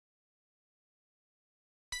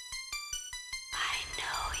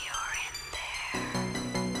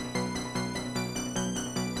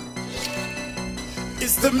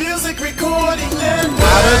It's the music recording network.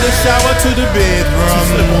 Out of the shower to the bedroom,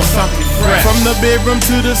 slip on something fresh. from the bedroom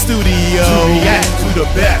to the studio, To react to the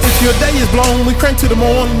best. If your day is blown, we crank to the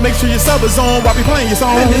morn. Make sure your sub is on while we playing your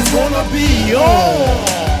song. And it's gonna be on.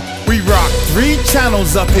 We rock 3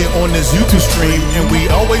 channels up here on this YouTube stream, and we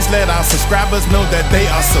always let our subscribers know that they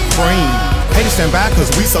are supreme. Haters stand by cause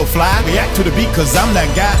we so fly. React to the beat cause I'm that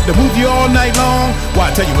guy to move you all night long. Why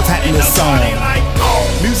I tell you what's happening in this song.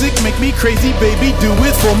 Music make me crazy, baby, do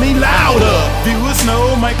it for me louder. Viewers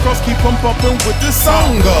know my cross keep on bumping with this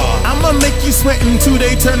song. I'ma make you sweat until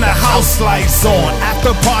they turn the house lights on.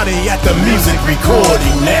 After party at the Music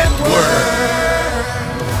Recording Network.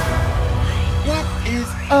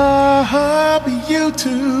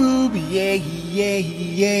 YouTube,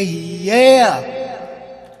 yeah.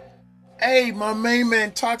 Hey, my main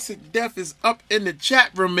man 𝐘𝐿𝐥 is up in the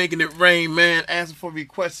chat room making it rain, man, asking for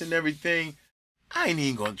requests and everything. I ain't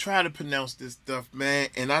even gonna try to pronounce this stuff, man.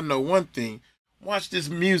 And I know one thing. Watch this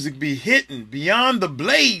music be hitting beyond the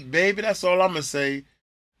blade, baby. That's all I'm gonna say.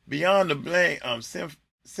 Beyond the blade.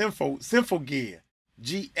 Symphogear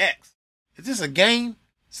AXZ. Is this a game?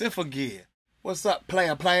 Symphogear. What's up,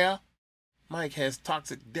 player? Mike has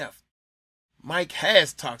𝐘𝐿𝐥. Mike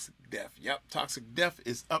has 𝐘𝐿𝐥. Yep, 𝐘𝐿𝐥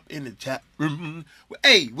is up in the chat room.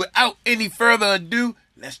 Hey, without any further ado,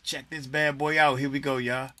 let's check this bad boy out. Here we go,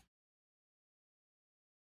 y'all.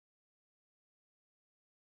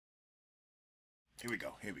 Here we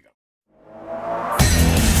go.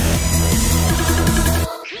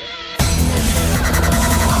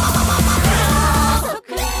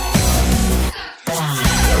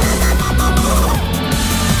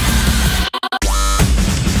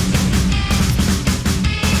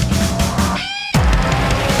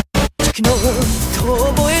 遠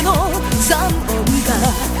吠えの残音が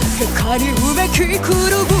床にうめきくるぶ恋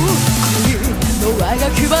の我が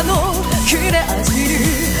牙の切れ味に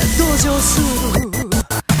同情する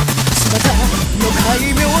姿の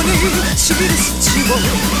戒名に記す血を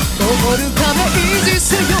登るため維持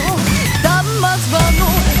せよ断末魔の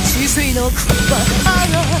治水のクバあ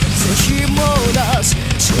がぜひもなし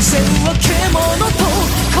所詮は獣と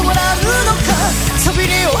変わらぬのかサビに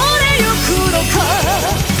折れゆくのか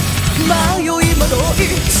迷い惑い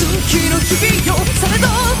月の日々よされど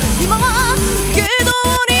今は下道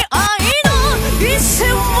に愛の一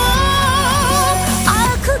線を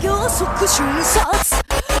悪行即瞬殺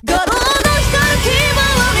画廊の光る牙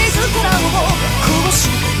は自らを殺し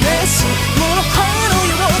召すもの歯の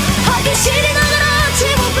世を激しりながら血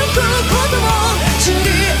を吹くこともジュリ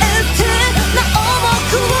エッテな重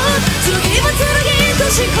く剣は剣と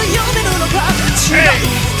しか呼べるのか違う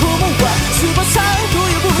友は翼と呼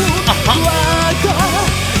ぶ我が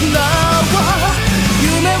名は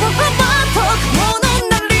夢を羽ばたく者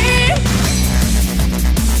なり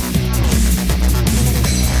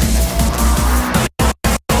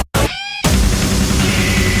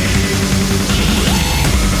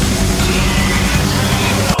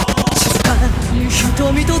静かに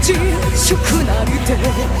瞳と自粛なりて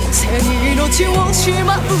背に命をし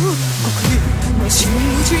まう極意の真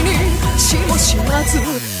打ちにしもしまず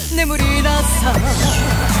眠りなさ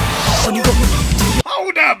Hold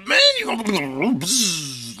up, man. You gonna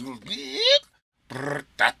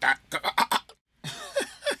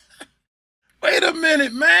Wait a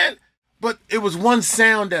minute, man. But it was one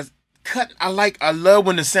sound that's cut. I love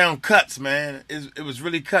when the sound cuts, man. It was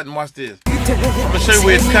really cutting. Watch this. I'm gonna show you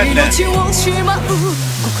where it's cutting at.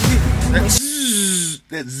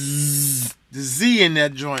 That zzz, the Z in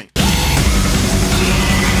that joint.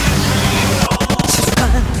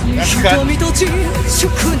 That's cut. I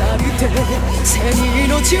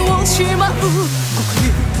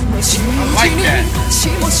like that.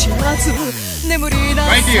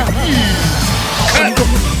 Right there. Cut.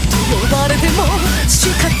 呼ばれても仕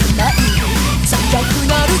方ない残虐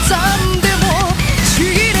なる残でもち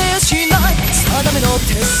ぎれやしない定めの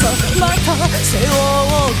手さまた背負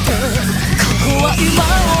って過去は今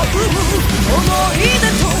を生む思い出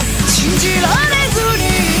と信じられずに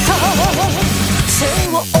いた背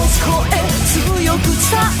を押す声強く伝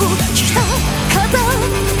うきた肩ぬ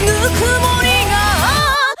くもり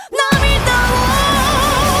が涙を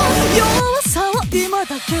弱さは今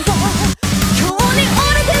だけだ今日に折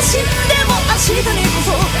れて死んでも明日にこ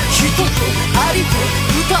そ人とありと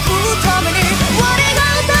歌うために我が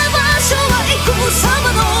歌う場所は幾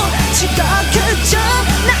様の血だけじゃ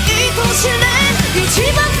ないと知れ一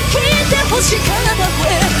番聴いてほしい体声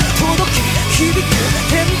届き響く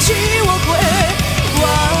天地を越え我が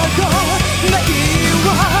目は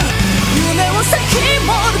夢を先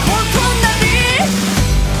もることなり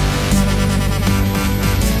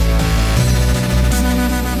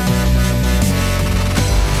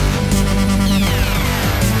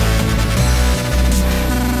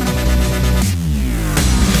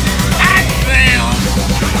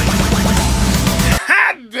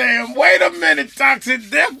Wait a minute,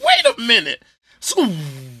 Toxic Death. Wait a minute. So,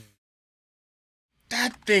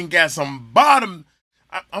 that thing got some bottom.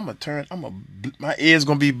 My ear's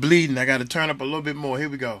gonna be bleeding. I gotta turn up a little bit more. Here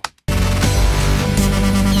we go.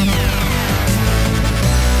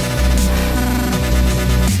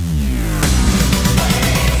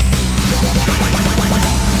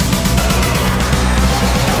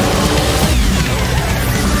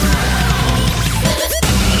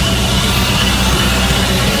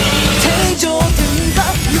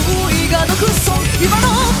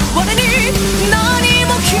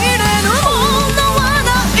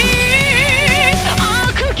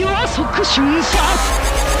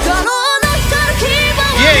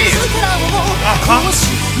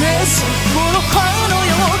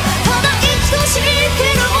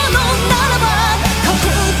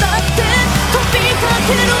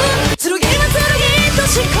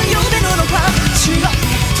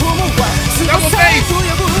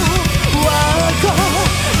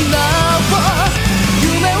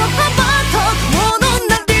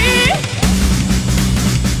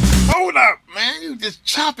 Hold up, man. You just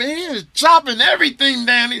chopping everything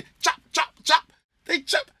down here. Chop, chop, chop. They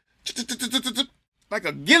chop like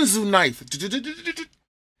a Ginsu knife.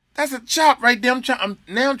 That's a chop right there. I'm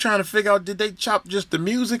now trying to figure out, did they chop just the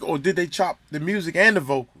music or did they chop the music and the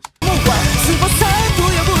vocals?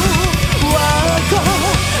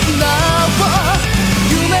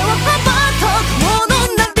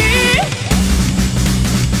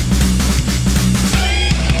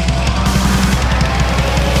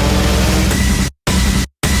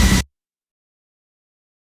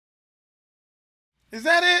 Is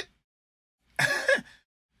that it?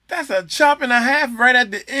 That's a chop and a half right at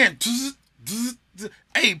the end.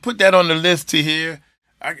 Hey, put that on the list to hear.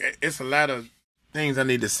 It's a lot of things I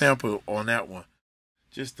need to sample on that one.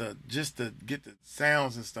 Just to get the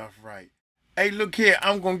sounds and stuff right. Hey, look here.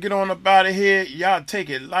 I'm going to get on up out of here. Y'all take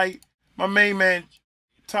it light. My main man,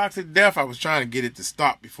 Toxic Death, I was trying to get it to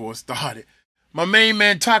stop before it started. My main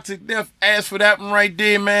man, Toxic Death, asked for that one right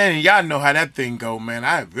there, man. And y'all know how that thing go, man.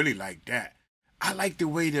 I really like that. I like the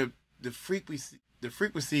way the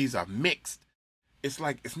frequencies are mixed. It's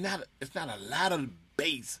like it's not a lot of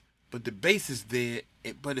bass, but the bass is there.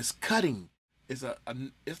 But it's cutting. It's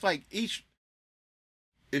like each.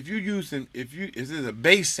 If this is a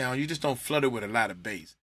bass sound, you just don't flood it with a lot of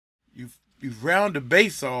bass. You round the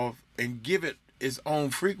bass off and give it its own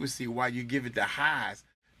frequency while you give it the highs.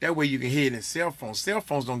 That way you can hear it in cell phones. Cell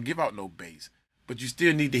phones don't give out no bass, but you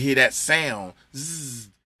still need to hear that sound. Zzz.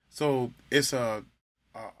 So it's a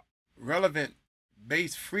relevant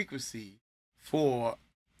bass frequency for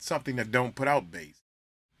something that don't put out bass.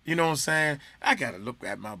 You know what I'm saying? I gotta look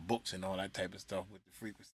at my books and all that type of stuff with the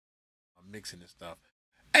frequency. I'm mixing this stuff.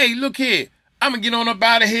 Hey, look here. I'm gonna get on up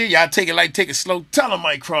out of here. Y'all take it light, take it slow. Tell them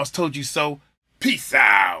Mike Cross told you so. Peace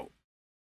out.